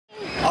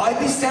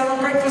missed out on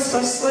breakfast,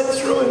 I slept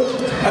through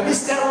it. I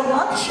missed out on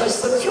lunch, I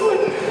slept through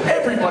it.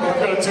 Everybody, I've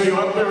got to tell you,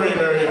 I'm very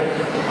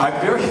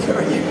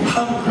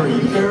hungry.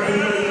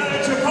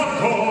 Get your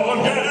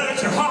popcorn,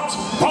 get your hot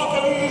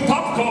poppin'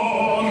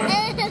 popcorn.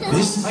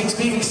 This makes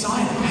me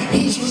excited.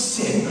 He just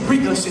said,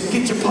 Rico said,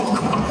 get your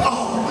popcorn.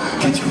 Oh,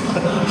 get your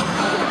popcorn.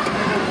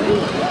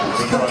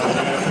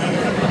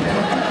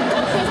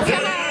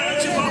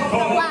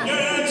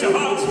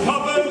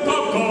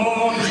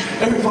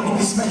 Everybody,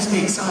 this makes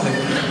me excited.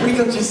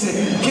 Rico just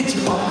said, get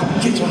your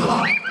popcorn, get your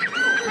hot.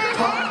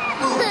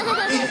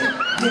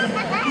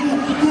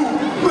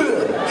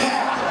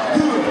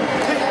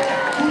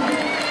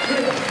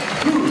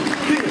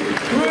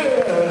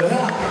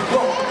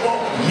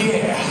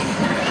 Yeah.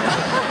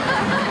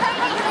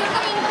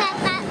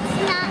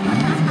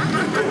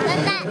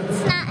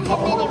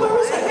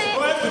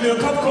 The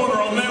popcorn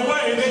are on their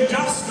way, they're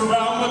just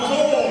around the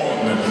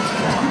corner.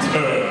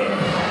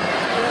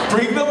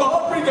 Bring them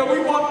on, Rico, we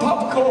want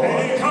popcorn.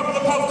 Here come the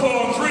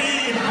popcorn, 3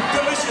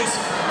 delicious,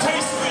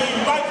 tasty,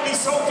 lightly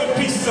salted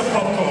pieces of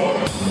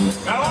popcorn.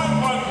 Now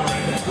I'm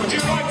wondering, would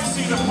you like to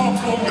see the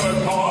popcorn go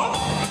pop?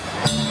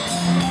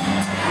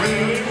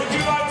 Really, would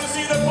you like to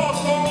see the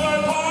popcorn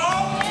go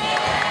pop?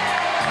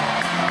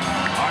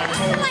 I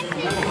told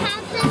you,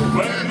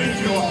 when we need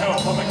your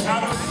help on the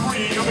count of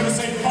 3, you're going to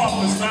say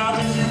pop as loud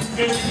as you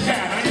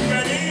can. Are you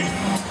ready?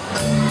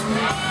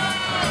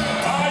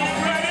 Are you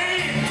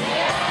ready?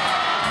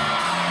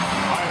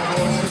 I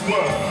thought you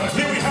were.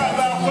 Here we have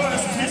our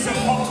first piece of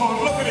popcorn.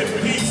 Look at him.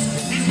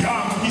 He's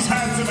young, he's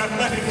handsome,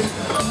 athletic.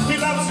 He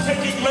loves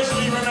taking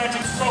leisurely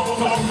romantic strolls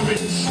along the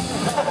beach.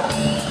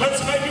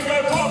 Let's make him go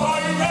pop. Are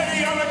you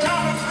ready? On the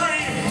count of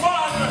 3. 1,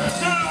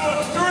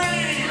 2,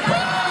 3.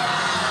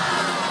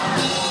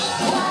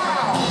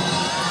 Wow!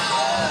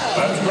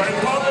 That's great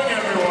popping,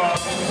 everyone.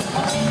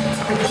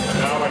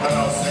 Now we have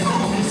our second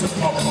piece of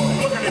popcorn.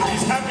 Look at him,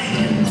 he's happy,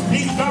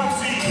 he's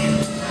bouncy.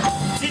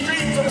 He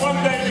dreams of one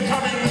day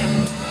becoming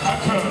a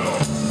colonel.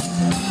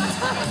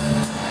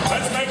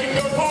 Let's make him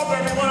go pop,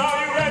 everyone.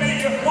 Are you ready?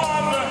 1,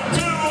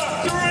 2,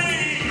 3.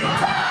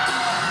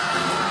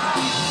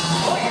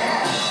 Oh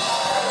yeah!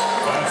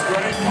 That's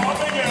great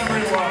popping,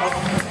 everyone.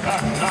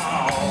 And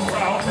now,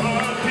 our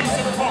third piece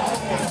of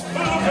popcorn.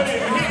 Look at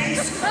him,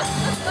 he's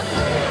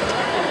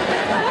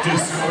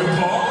disco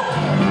pop.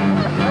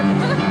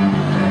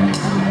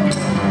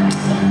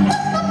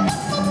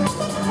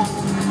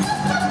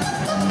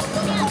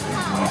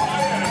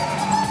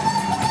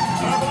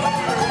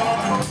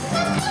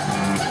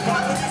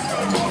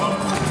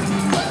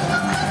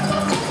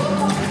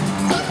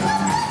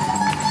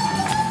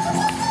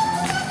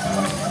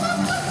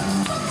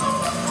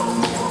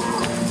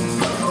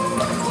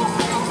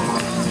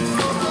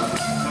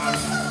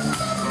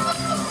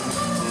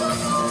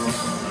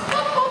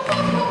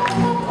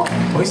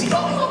 Where's he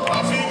going?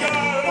 Off he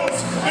goes,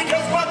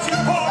 because once you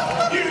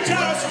pop, you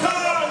just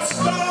can't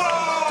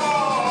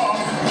stop.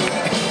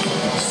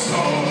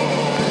 So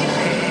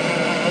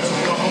get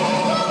your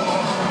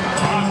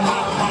hot,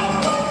 hot, hot,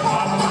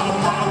 hot, hot,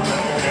 hot,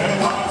 get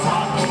hot,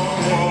 hot,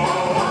 hot,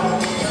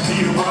 do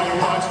you want to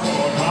watch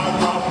for hot,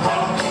 hot,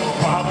 hot,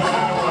 pop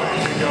wherever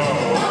you go.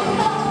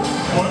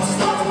 Once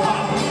the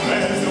pop,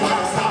 there's the way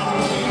to stop.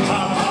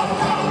 Hot, hot,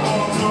 hot,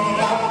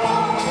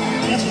 hot,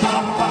 each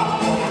pop, pop,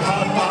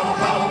 hot, hot,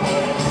 hot.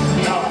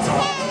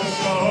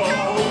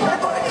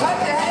 Everybody clap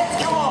your hands,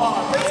 come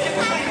on. Let's get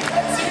the beat,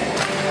 that's it.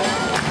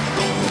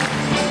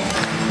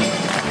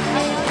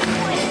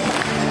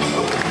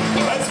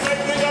 Let's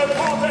make the go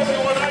pop,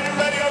 everyone. Are you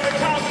ready on the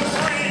count of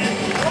 3?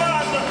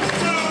 1,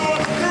 2,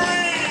 3.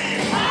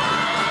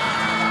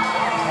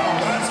 Wow,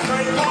 that's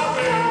great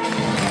popping.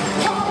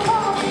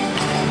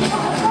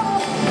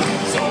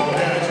 So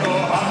get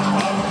your hot,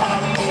 hot,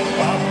 hot,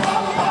 pop,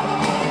 pop, pop,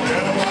 pop,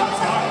 get a hot,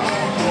 hot,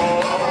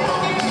 pop,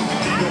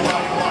 do you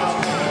want to watch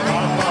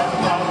pop, pop,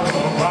 pop,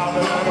 pop,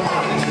 and out of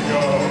where you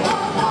go.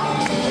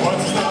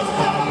 Once it starts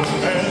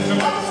popping, there's no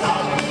way to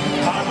stop.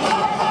 Hot,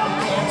 hot, hot,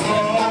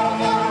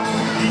 pop,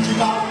 each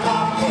pop,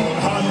 pop,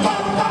 hot,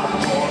 hot, hot,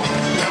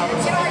 now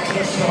it's on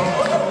the show.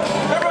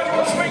 Everybody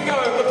wants Ringo.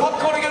 The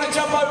popcorn are going to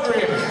jump over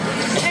him.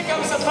 Here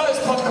comes the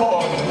first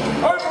popcorn.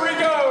 Over he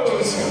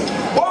goes.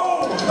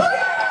 Whoa!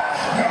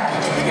 Yeah!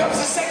 Here comes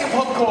the second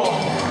popcorn.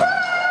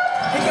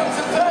 Here comes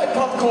the third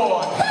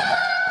popcorn.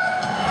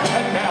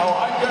 And now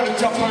I'm going to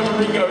jump over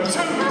Ringo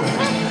too.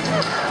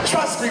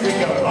 Trust me,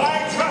 Ringo.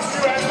 I trust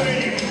you,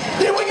 Anthony.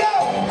 Here we go.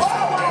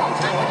 Wow, wow.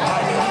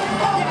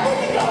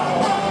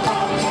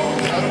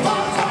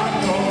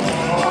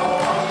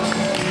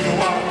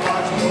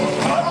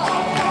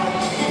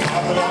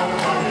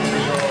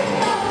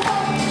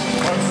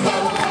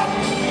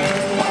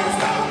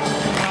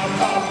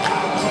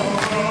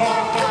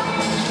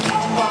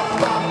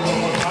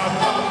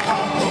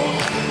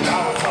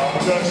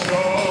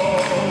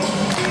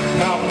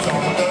 Now it's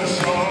on the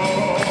show.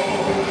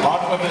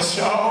 On with the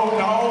show.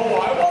 No,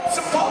 I want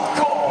some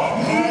popcorn.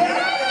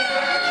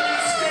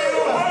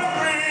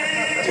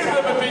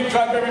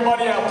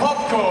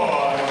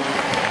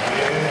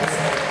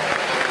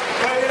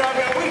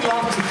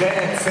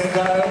 dance, and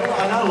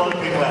I know a lot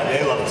of people out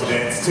there love to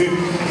dance too.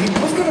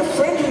 We've got a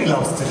friend who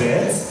loves to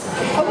dance.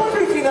 I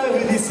wonder if you know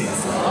who this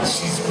is.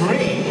 She's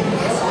green,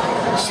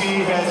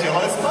 she has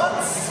yellow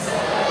spots,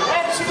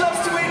 and she loves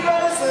to eat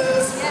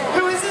roses.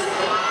 Who is it?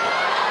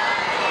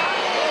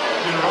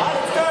 You're right,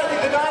 it's Dorothy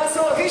the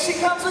dinosaur. Here she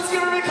comes, let's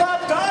give her a big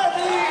clap. Dorothy!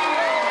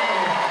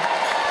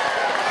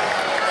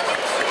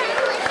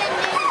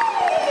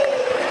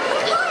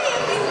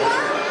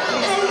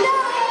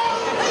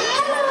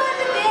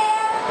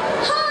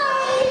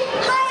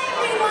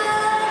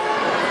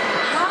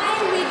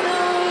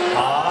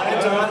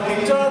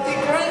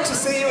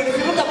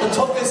 The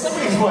top there,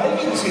 somebody's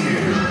waving to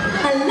you.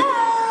 Hello.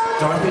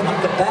 Dorothy, up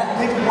the back,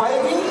 people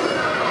waving.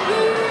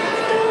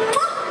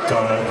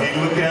 Dorothy,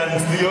 look out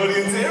into the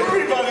audience,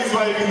 everybody's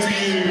waving to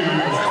you.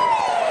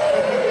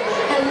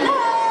 Hello.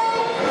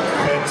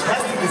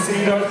 Fantastic to see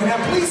you, Dorothy.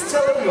 Now please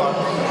tell everyone,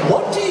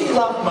 what do you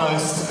love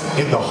most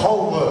in the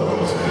whole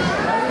world?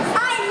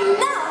 I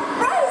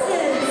love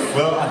roses.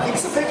 Well, I think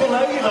some people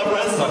know you love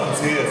roses. I can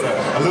see there's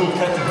a little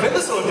Captain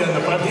Feathersword down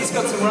the front. He's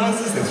got some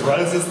roses, there's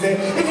roses there.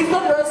 If you've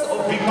got roses,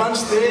 big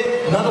bunch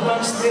there, another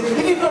bunch there.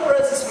 If you've got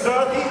roses for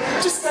Dorothy,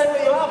 just stay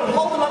where you are, but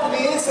hold them up in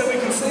the air so we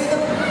can see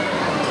them.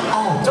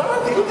 Oh,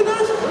 Dorothy, look at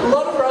that. A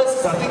lot of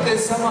roses. I think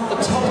there's some up the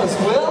top as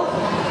well.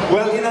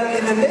 Well, you know,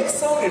 in the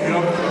next song,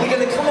 everyone, we're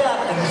going to come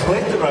out and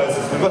collect the roses.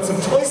 We've got some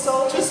toy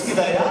soldiers. Here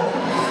they are.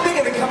 They're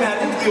going to come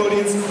out into the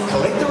audience,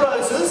 collect the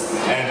roses,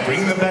 and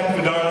bring them back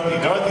for Dorothy.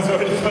 Dorothy's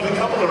already got a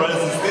couple of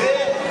roses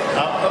there.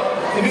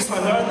 In this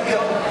one, Dorothy.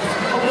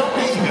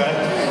 There you go.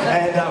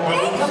 And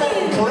we'll come out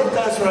and collect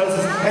those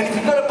roses. And if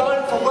you've got a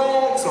bone for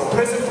Wags or a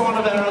present for one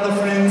of our other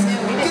friends,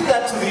 give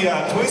that to the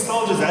toy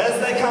soldiers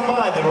as they come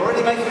by. They're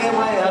already making their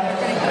way out.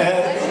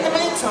 In the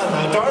meantime,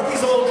 though,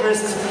 Dorothy's all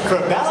dressed for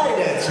a ballet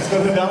dance. She's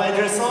got her ballet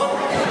dress on.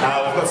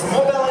 We've got some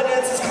more ballet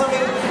dancers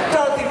coming.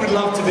 Dorothy would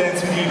love to dance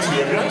with you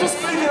too, everyone. Just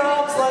move your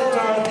arms like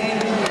Dorothy.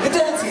 You're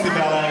dancing the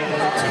ballet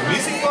to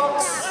Music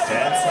Box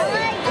Dance.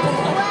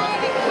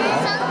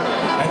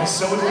 And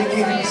so it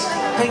begins.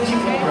 Thank you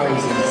for the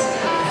roses.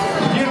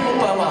 Beautiful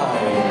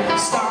ballet,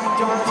 starring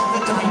Dorothy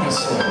the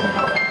dinosaur.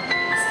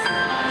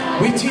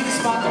 With Teen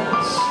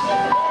Sparkles,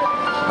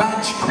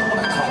 Match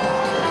Corner Collar,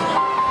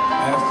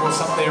 and of course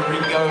up there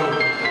Ringo.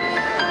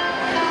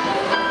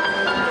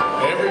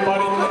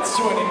 Everybody, let's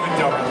join in with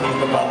Dorothy in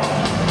the ballet.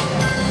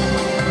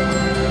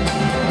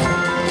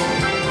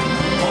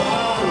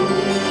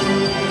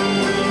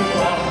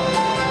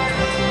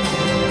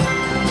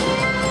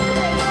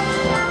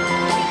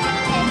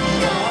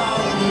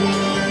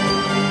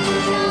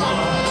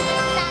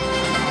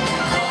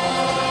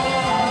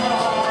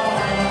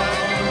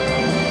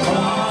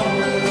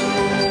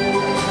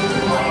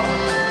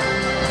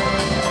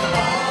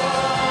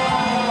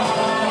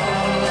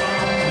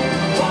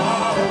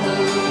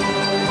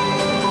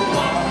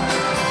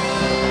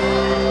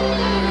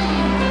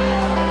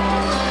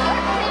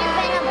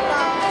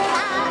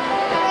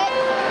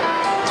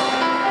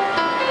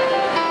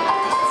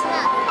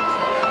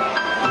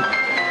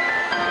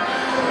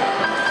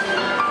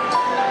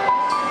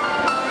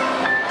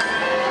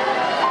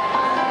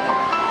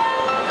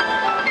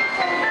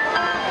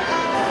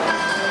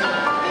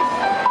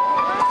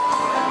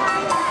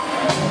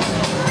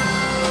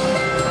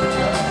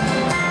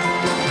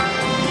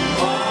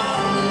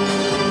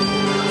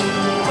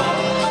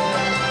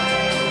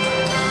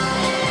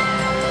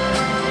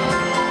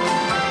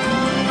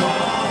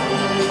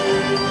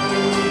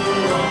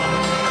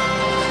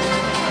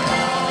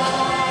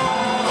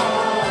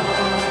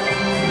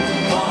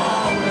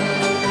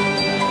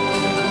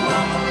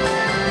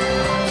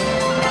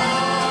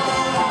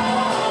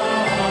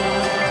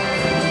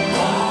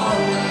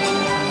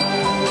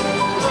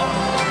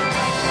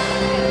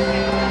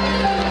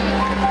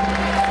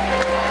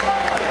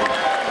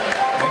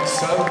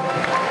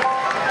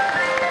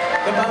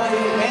 The ballet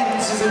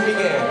ends as it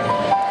began,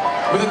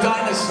 with a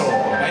dinosaur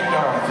named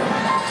Dorothy.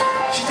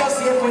 She does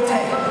the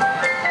fouetté,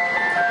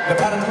 the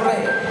pas de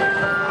bourrée,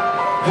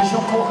 the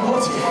Jean-Paul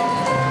Gaultier.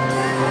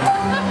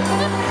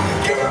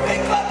 Give her a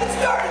big clap, it's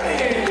Dorothy!